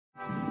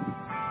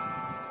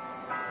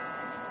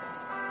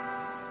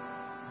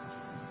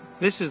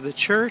This is the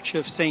Church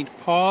of St.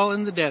 Paul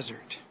in the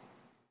Desert.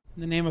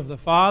 In the name of the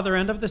Father,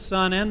 and of the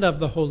Son, and of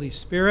the Holy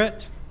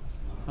Spirit.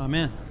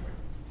 Amen.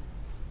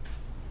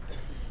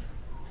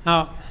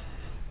 Now,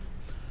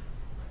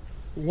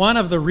 one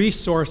of the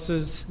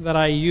resources that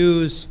I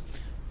use,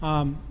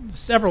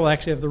 several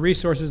actually of the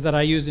resources that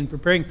I use in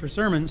preparing for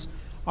sermons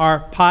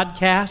are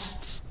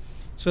podcasts.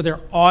 So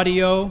they're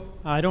audio.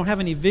 I don't have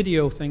any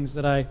video things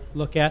that I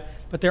look at,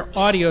 but they're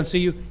audio. And so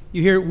you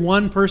hear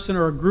one person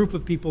or a group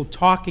of people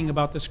talking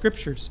about the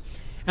Scriptures.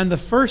 And the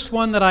first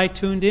one that I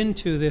tuned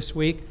into this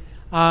week,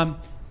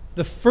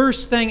 the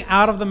first thing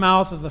out of the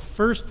mouth of the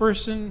first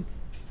person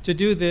to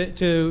do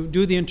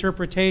the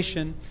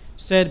interpretation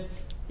said,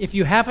 if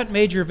you haven't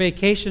made your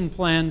vacation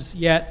plans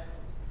yet,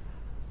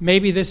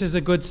 maybe this is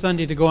a good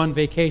Sunday to go on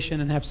vacation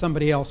and have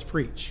somebody else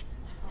preach.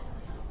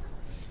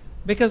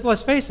 Because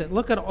let's face it,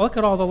 look at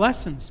all the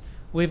lessons.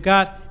 We've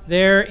got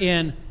there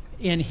in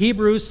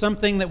Hebrews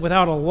something that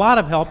without a lot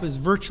of help is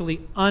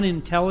virtually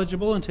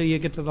unintelligible until you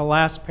get to the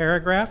last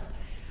paragraph.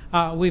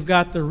 We've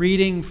got the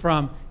reading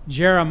from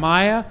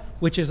Jeremiah,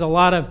 which is a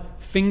lot of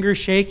finger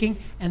shaking.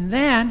 And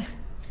then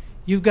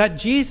you've got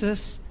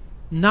Jesus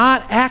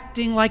not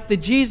acting like the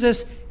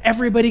Jesus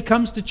everybody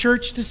comes to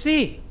church to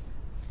see.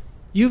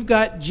 You've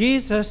got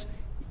Jesus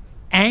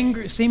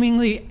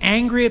seemingly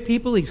angry at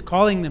people. He's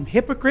calling them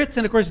hypocrites.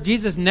 And of course,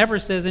 Jesus never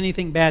says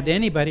anything bad to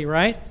anybody,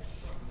 right?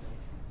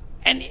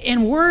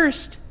 And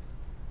worst,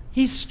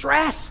 he's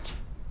stressed.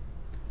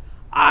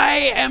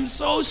 I am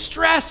so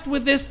stressed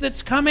with this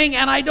that's coming,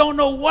 and I don't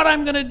know what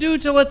I'm going to do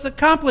till it's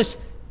accomplished.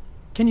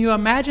 Can you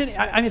imagine?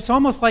 I mean, it's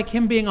almost like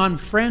him being on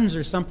Friends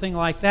or something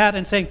like that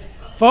and saying,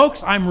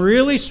 folks, I'm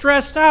really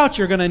stressed out.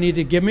 You're going to need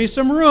to give me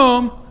some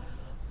room.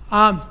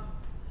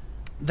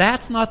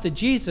 That's not the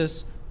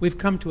Jesus we've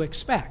come to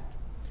expect.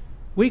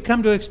 We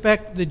come to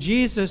expect the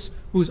Jesus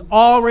who's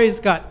always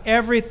got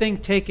everything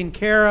taken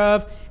care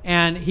of,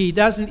 and he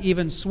doesn't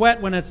even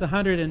sweat when it's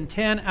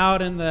 110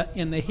 out in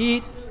the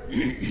heat.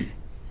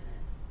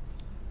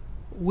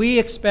 We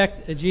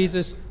expect a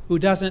Jesus who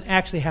doesn't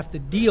actually have to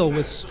deal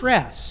with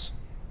stress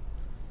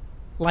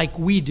like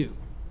we do.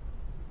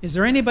 Is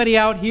there anybody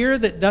out here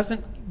that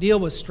doesn't deal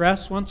with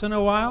stress once in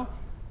a while?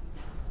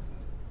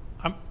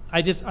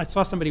 I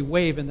saw somebody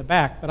wave in the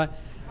back, but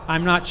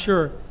I'm not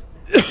sure.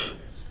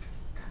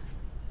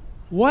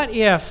 What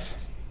if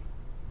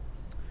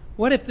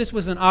this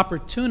was an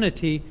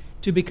opportunity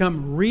to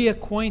become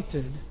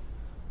reacquainted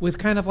with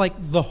kind of like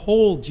the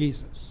whole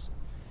Jesus?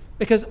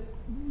 Because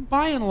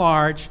by and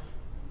large,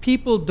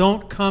 people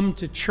don't come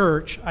to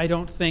church, I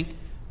don't think,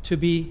 to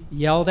be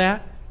yelled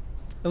at.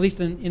 At least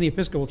in the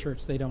Episcopal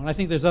Church, they don't. I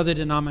think there's other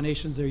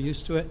denominations that are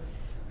used to it.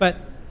 But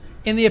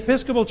in the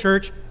Episcopal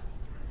Church,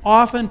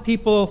 often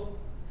people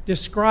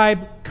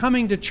describe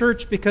coming to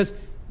church because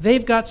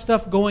they've got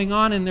stuff going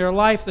on in their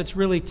life that's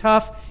really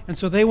tough, and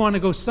so they want to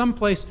go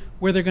someplace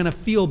where they're going to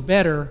feel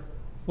better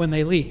when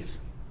they leave.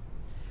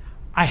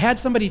 I had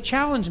somebody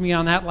challenge me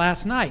on that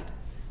last night.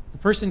 The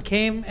person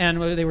came and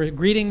they were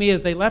greeting me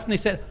as they left, and they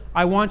said,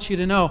 I want you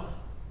to know,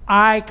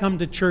 I come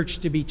to church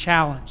to be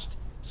challenged,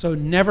 so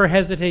never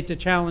hesitate to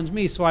challenge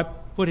me. So I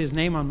put his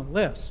name on the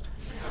list.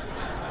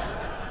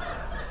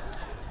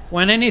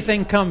 When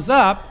anything comes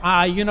up,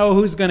 you know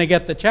who's going to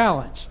get the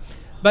challenge.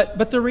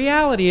 But the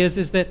reality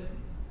is that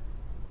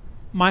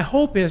my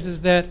hope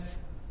is that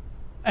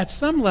at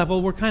some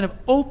level we're kind of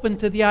open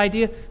to the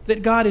idea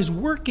that God is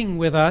working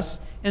with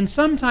us, and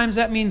sometimes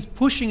that means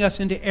pushing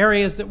us into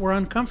areas that we're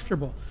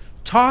uncomfortable,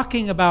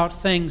 talking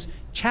about things,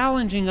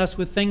 challenging us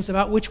with things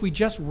about which we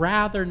just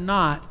rather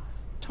not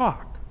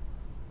talk.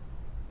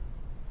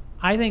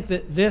 I think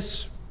that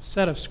this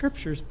set of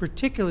scriptures,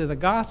 particularly the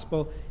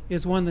gospel,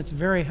 is one that's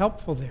very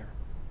helpful there,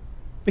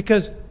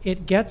 because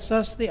it gets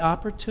us the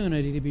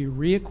opportunity to be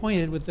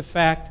reacquainted with the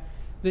fact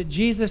that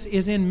Jesus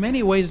is in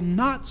many ways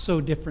not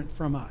so different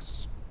from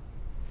us.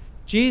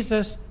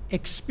 Jesus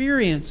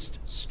experienced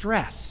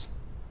stress.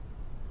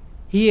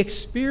 He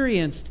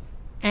experienced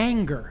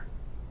anger.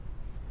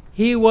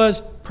 He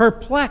was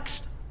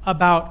perplexed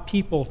about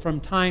people from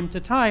time to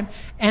time,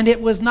 and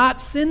it was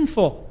not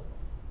sinful.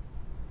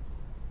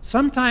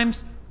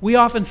 Sometimes we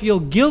often feel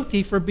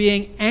guilty for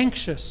being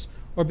anxious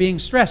or being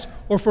stressed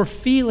or for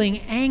feeling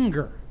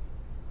anger,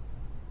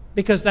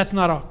 because that's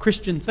not a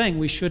Christian thing.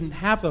 We shouldn't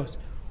have those.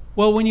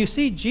 Well, when you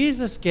see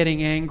Jesus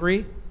getting angry,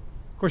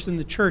 of course in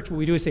the church what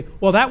we do is say,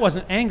 well, that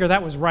wasn't anger,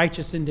 that was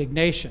righteous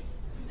indignation.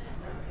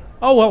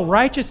 Oh, well,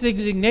 righteous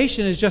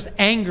indignation is just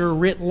anger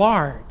writ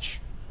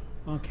large.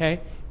 Okay?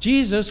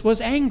 Jesus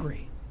was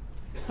angry.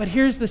 But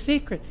here's the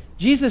secret.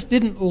 Jesus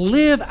didn't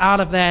live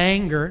out of that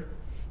anger.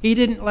 He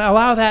didn't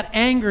allow that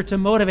anger to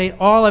motivate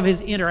all of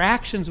his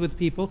interactions with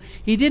people.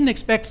 He didn't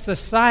expect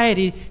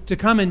society to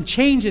come and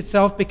change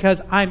itself because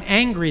I'm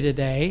angry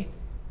today.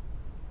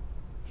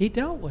 He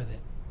dealt with it.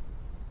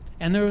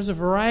 And there was a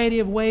variety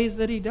of ways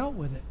that he dealt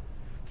with it.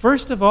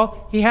 First of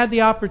all, he had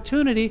the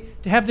opportunity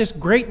to have this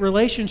great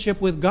relationship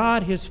with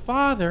God, his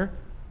Father,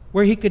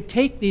 where he could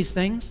take these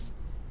things.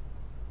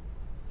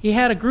 He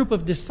had a group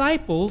of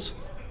disciples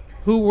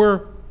who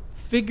were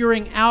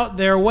figuring out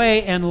their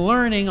way and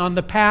learning on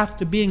the path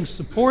to being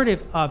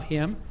supportive of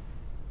Him.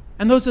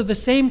 And those are the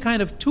same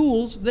kind of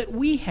tools that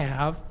we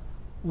have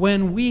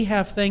when we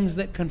have things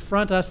that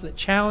confront us, that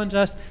challenge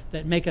us,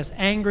 that make us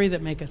angry,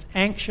 that make us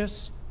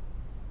anxious.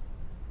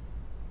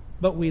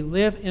 But we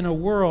live in a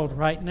world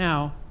right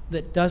now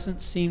that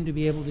doesn't seem to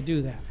be able to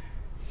do that.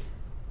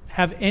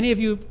 Have any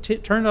of you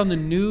turned on the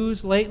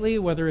news lately,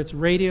 whether it's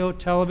radio,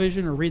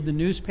 television, or read the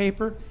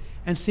newspaper,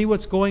 and see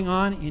what's going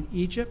on in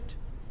Egypt?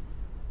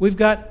 We've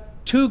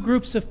got two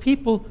groups of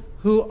people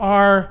who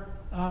are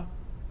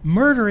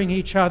murdering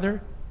each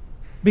other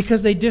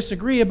because they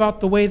disagree about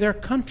the way their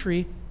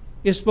country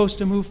is supposed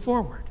to move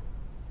forward.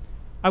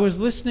 I was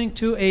listening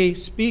to a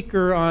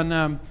speaker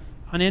on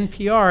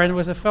NPR, and it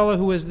was a fellow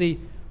who was the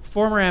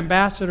former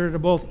ambassador to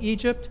both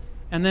Egypt,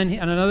 and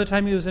another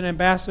time he was an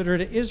ambassador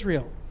to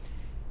Israel.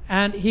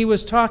 And he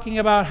was talking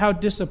about how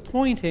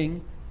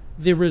disappointing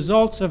the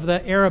results of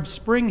the Arab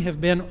Spring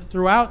have been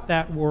throughout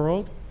that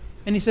world.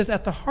 And he says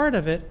at the heart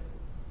of it,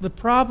 the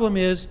problem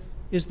is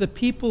the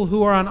people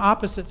who are on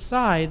opposite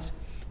sides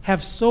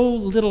have so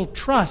little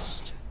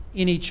trust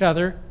in each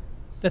other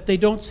that they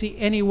don't see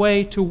any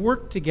way to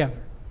work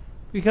together.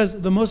 Because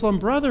the Muslim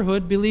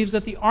Brotherhood believes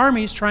that the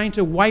army is trying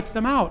to wipe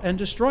them out and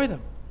destroy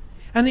them.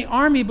 And the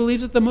army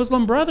believes that the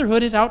Muslim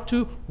Brotherhood is out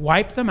to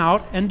wipe them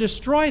out and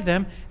destroy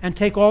them and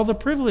take all the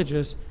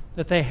privileges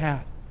that they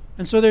had.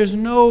 And so there's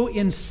no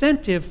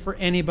incentive for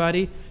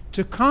anybody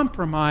to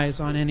compromise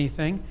on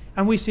anything.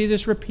 And we see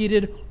this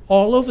repeated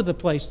all over the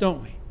place,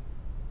 don't we?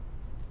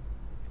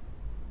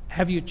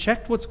 Have you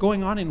checked what's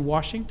going on in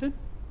Washington?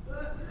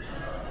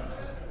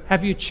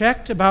 Have you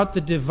checked about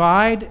the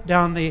divide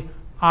down the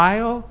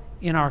aisle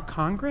in our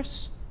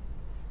Congress?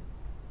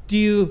 Do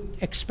you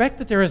expect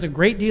that there is a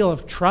great deal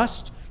of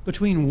trust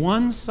between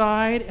one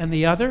side and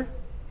the other?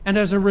 And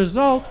as a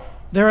result,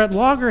 they're at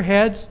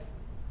loggerheads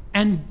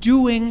and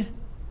doing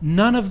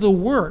none of the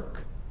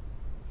work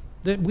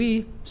that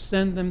we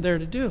send them there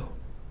to do.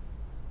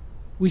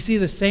 We see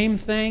the same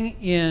thing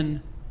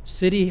in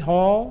city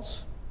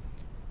halls,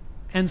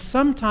 and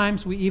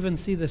sometimes we even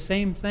see the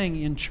same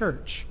thing in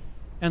church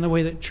and the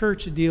way that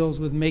church deals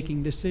with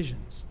making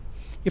decisions.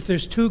 If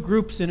there's two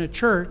groups in a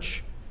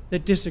church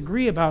that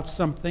disagree about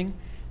something,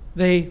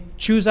 they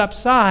choose up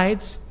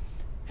sides,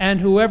 and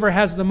whoever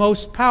has the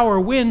most power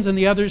wins, and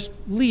the others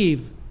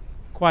leave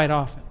quite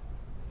often.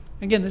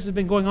 Again, this has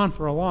been going on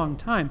for a long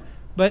time,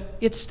 but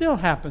it still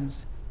happens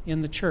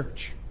in the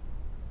church.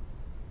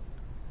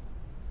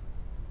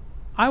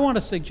 I want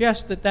to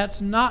suggest that that's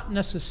not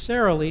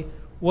necessarily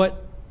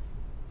what,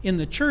 in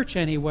the church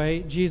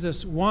anyway,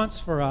 Jesus wants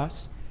for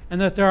us, and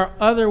that there are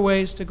other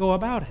ways to go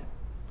about it.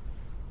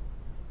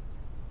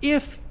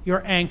 If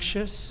you're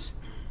anxious,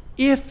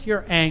 if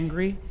you're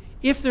angry,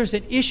 if there's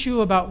an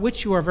issue about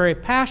which you are very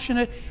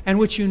passionate and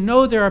which you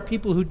know there are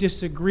people who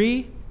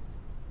disagree,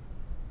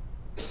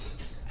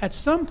 at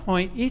some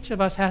point each of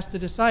us has to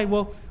decide,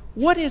 well,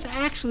 what is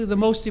actually the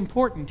most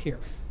important here?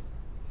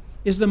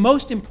 Is the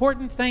most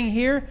important thing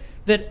here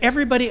that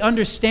everybody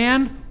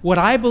understand what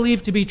I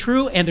believe to be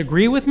true and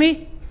agree with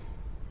me?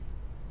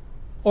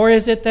 Or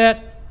is it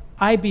that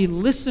I be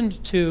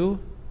listened to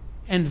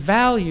and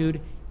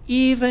valued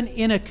even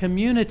in a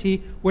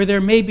community where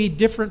there may be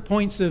different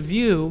points of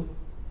view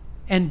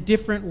and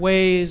different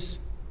ways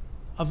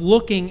of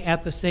looking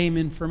at the same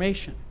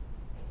information?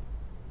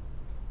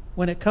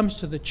 When it comes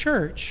to the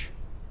church,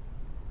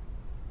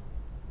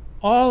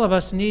 all of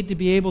us need to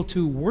be able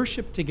to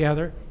worship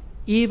together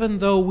even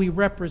though we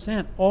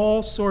represent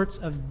all sorts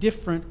of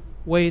different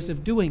ways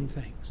of doing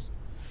things.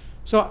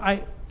 So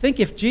I think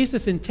if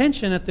Jesus'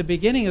 intention at the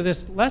beginning of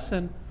this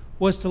lesson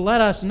was to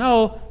let us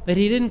know that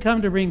He didn't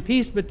come to bring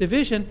peace but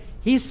division,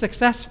 He's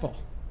successful.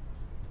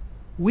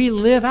 We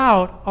live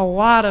out a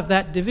lot of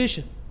that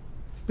division,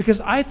 because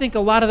I think a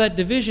lot of that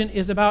division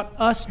is about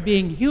us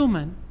being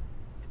human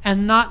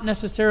and not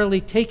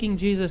necessarily taking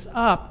Jesus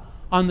up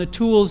on the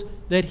tools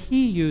that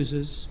He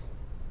uses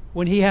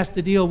when He has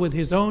to deal with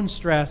His own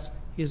stress,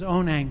 His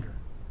own anger.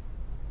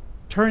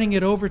 Turning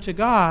it over to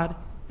God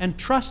and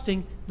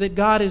trusting that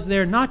God is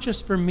there not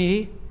just for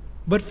me,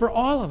 but for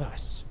all of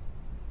us.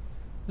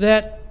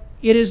 That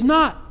it is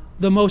not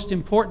the most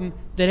important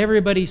that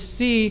everybody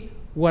see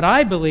what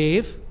I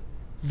believe,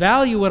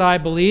 value what I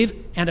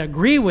believe, and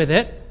agree with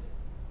it.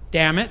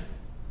 Damn it.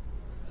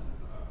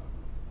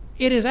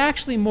 It is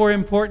actually more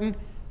important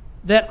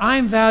that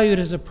I'm valued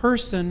as a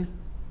person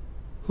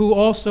who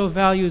also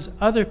values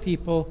other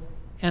people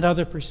and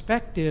other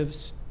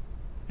perspectives.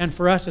 And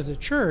for us as a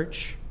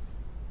church,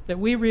 that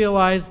we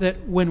realize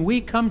that when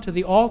we come to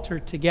the altar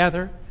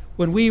together,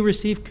 when we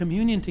receive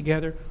communion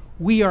together,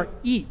 we are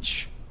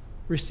each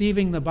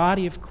receiving the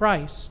body of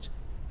Christ,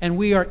 and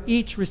we are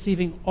each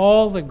receiving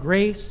all the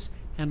grace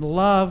and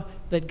love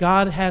that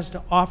God has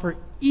to offer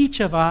each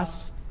of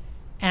us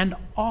and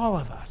all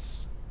of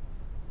us.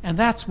 And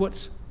that's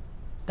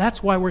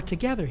why we're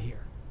together here.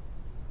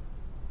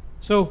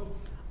 So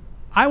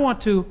I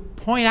want to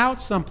point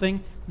out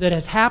something that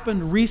has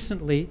happened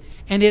recently,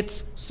 and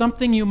it's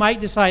something you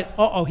might decide,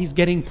 he's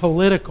getting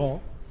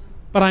political.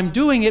 But I'm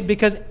doing it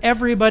because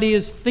everybody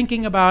is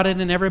thinking about it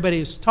and everybody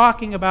is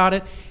talking about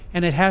it,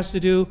 and it has to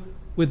do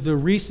with the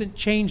recent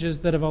changes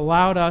that have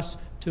allowed us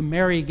to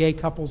marry gay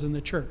couples in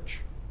the church.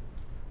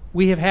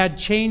 We have had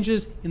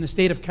changes in the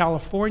state of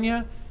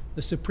California.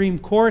 The Supreme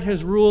Court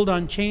has ruled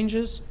on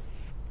changes,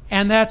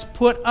 and that's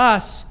put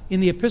us in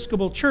the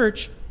Episcopal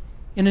Church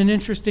in an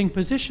interesting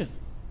position,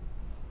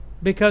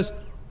 because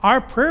our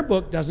prayer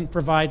book doesn't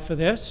provide for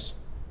this.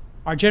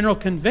 Our General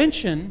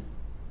Convention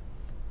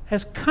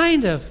has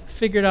kind of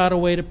figured out a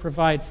way to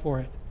provide for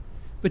it.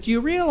 But do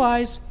you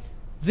realize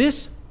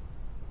this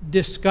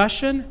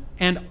discussion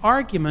and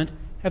argument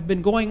have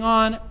been going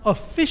on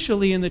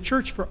officially in the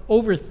church for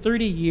over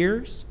 30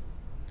 years?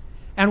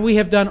 And we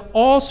have done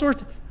all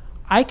sorts.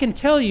 I can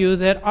tell you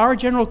that our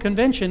General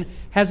Convention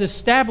has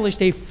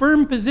established a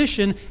firm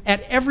position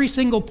at every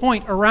single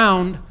point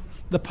around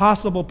the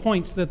possible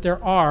points that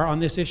there are on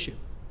this issue.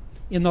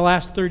 In the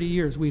last 30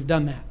 years, we've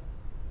done that.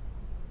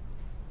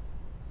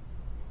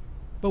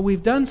 But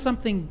we've done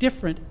something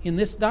different in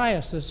this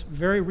diocese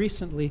very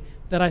recently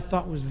that I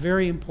thought was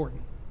very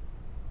important.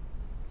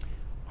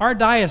 Our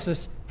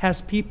diocese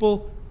has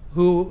people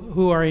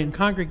who are in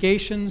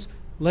congregations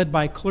led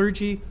by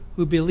clergy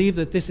who believe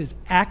that this is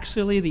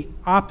actually the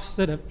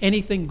opposite of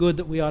anything good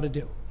that we ought to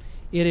do.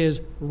 It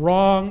is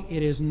wrong.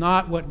 It is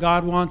not what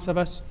God wants of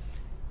us.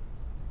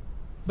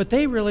 But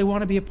they really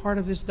want to be a part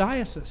of this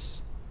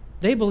diocese.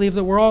 They believe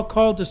that we're all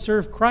called to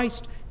serve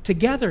Christ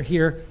together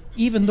here,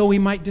 even though we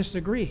might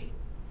disagree.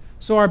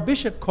 So our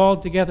bishop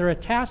called together a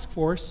task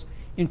force,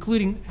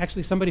 including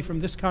actually somebody from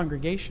this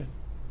congregation.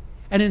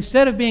 And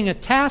instead of being a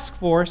task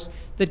force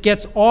that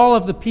gets all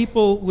of the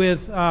people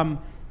with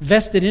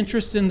vested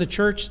interests in the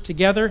church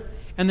together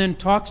and then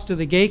talks to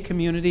the gay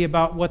community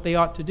about what they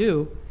ought to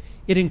do,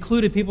 it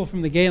included people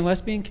from the gay and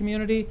lesbian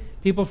community,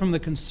 people from the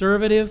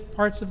conservative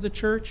parts of the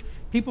church,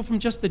 people from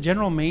just the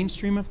general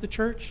mainstream of the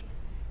church.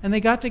 And they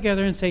got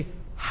together and say,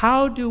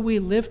 how do we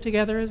live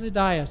together as a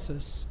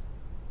diocese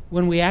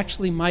when we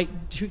actually might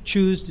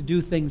choose to do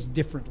things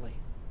differently?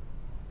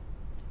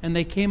 And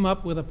they came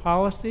up with a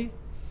policy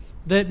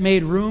that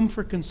made room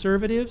for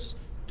conservatives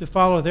to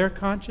follow their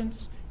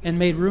conscience and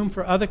made room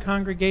for other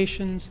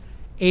congregations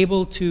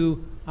able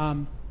to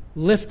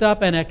lift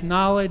up and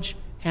acknowledge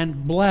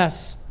and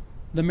bless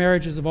the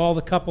marriages of all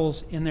the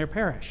couples in their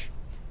parish.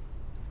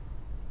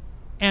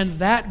 And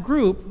that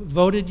group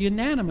voted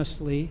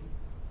unanimously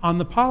on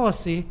the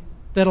policy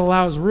that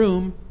allows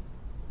room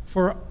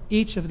for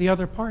each of the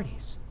other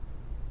parties.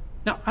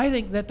 Now, I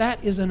think that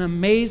that is an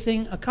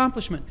amazing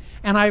accomplishment.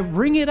 And I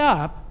bring it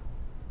up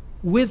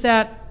with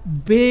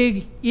that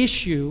big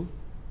issue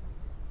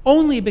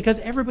only because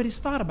everybody's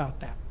thought about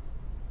that.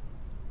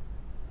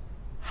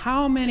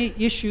 How many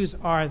issues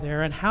are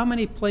there and how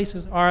many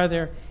places are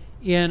there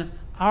in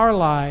our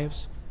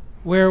lives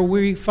where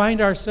we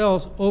find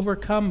ourselves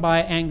overcome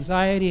by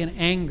anxiety and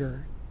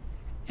anger,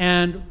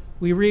 and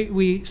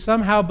we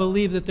somehow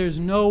believe that there's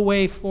no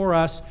way for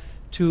us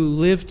to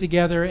live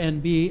together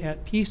and be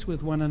at peace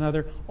with one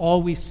another?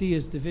 All we see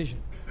is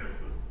division.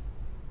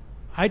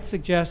 I'd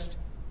suggest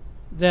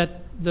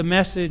that the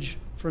message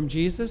from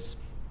Jesus,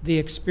 the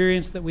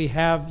experience that we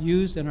have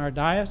used in our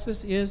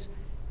diocese, is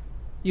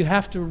you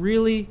have to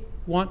really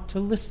want to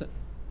listen.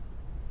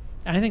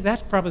 And I think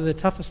that's probably the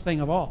toughest thing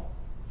of all.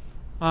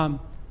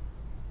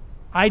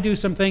 I do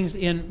some things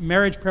in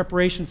marriage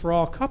preparation for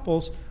all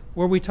couples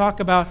where we talk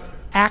about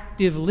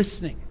active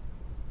listening,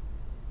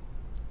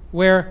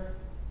 where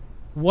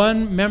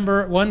one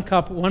member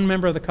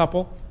of the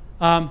couple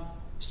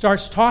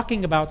starts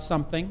talking about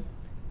something,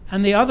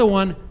 and the other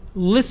one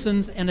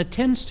listens and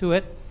attends to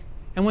it,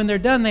 and when they're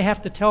done, they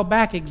have to tell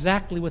back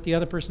exactly what the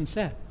other person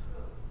said.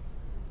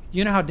 Do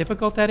you know how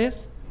difficult that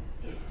is?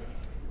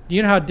 Do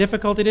you know how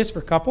difficult it is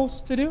for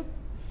couples to do?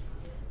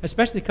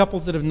 Especially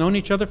couples that have known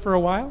each other for a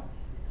while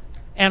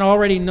and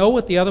already know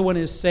what the other one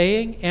is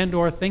saying and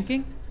or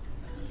thinking.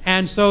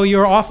 And so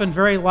you're often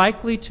very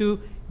likely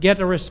to get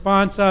a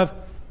response of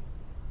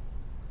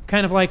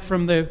kind of like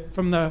from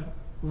the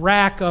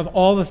rack of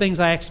all the things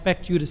I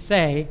expect you to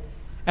say,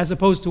 as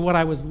opposed to what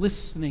I was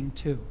listening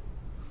to.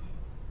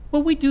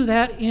 Well, we do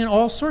that in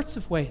all sorts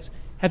of ways.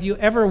 Have you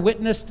ever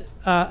witnessed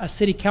a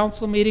city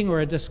council meeting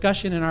or a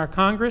discussion in our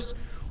Congress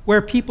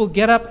where people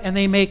get up and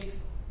they make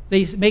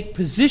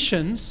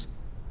positions,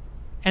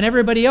 and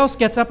everybody else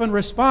gets up and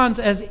responds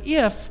as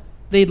if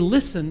they'd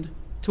listened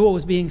to what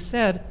was being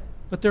said,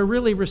 but they're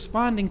really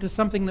responding to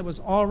something that was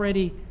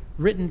already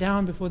written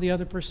down before the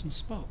other person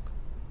spoke?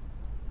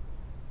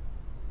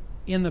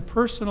 In the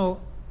personal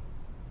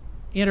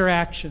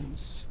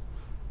interactions,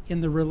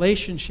 in the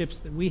relationships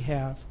that we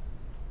have,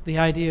 the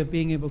idea of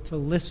being able to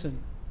listen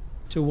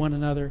to one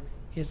another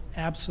is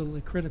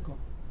absolutely critical.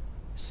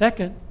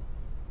 Second,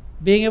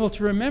 being able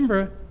to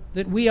remember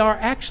that we are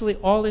actually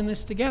all in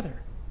this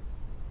together.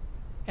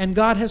 And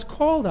God has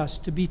called us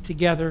to be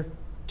together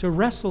to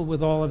wrestle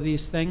with all of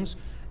these things.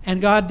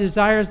 And God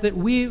desires that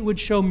we would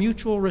show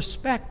mutual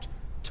respect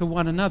to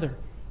one another,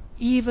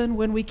 even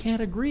when we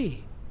can't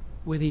agree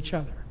with each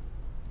other.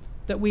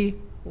 That we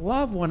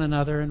love one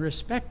another and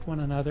respect one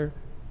another,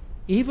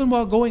 even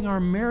while going our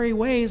merry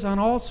ways on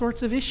all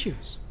sorts of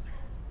issues.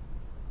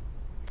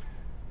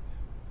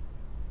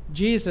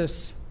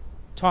 Jesus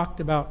talked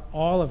about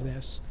all of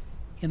this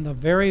in the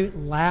very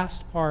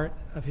last part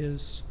of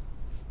his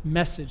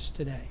message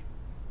today.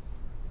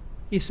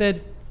 He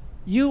said,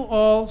 you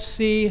all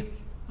see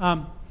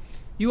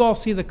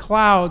the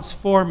clouds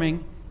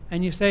forming,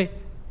 and you say,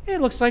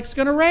 it looks like it's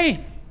going to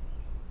rain.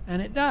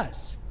 And it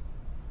does.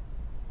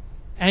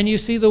 And you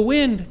see the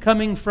wind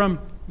coming from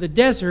the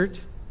desert,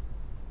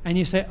 and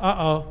you say,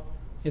 uh-oh,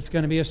 it's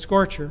going to be a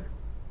scorcher.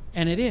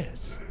 And it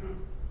is.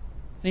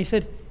 And he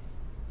said,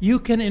 you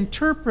can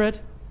interpret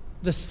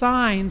the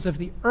signs of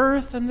the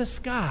earth and the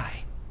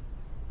sky.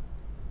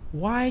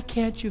 Why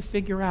can't you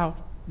figure out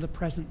the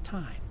present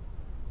time?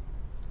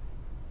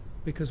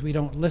 Because we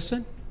don't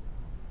listen,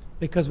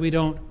 because we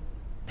don't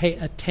pay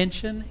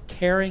attention,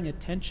 caring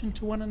attention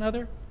to one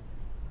another.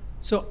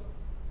 So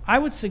I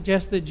would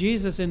suggest that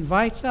Jesus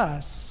invites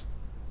us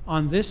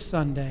on this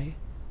Sunday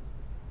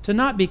to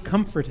not be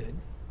comforted,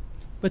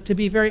 but to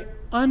be very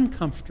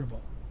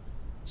uncomfortable,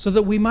 so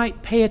that we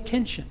might pay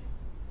attention,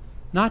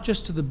 not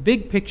just to the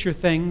big picture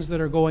things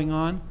that are going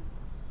on,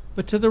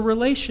 but to the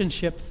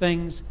relationship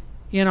things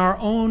in our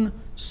own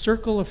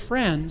circle of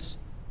friends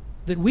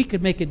that we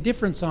could make a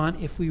difference on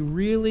if we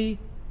really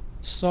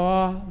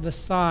saw the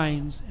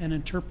signs and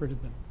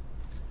interpreted them.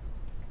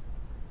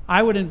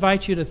 I would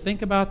invite you to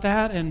think about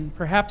that, and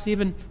perhaps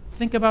even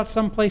think about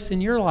some place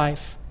in your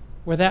life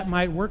where that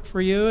might work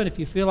for you. And if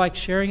you feel like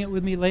sharing it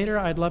with me later,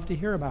 I'd love to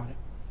hear about it.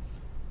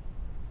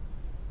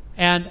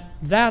 And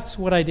that's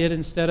what I did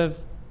instead of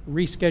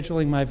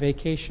rescheduling my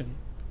vacation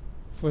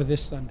for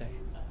this Sunday.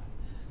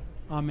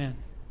 Amen.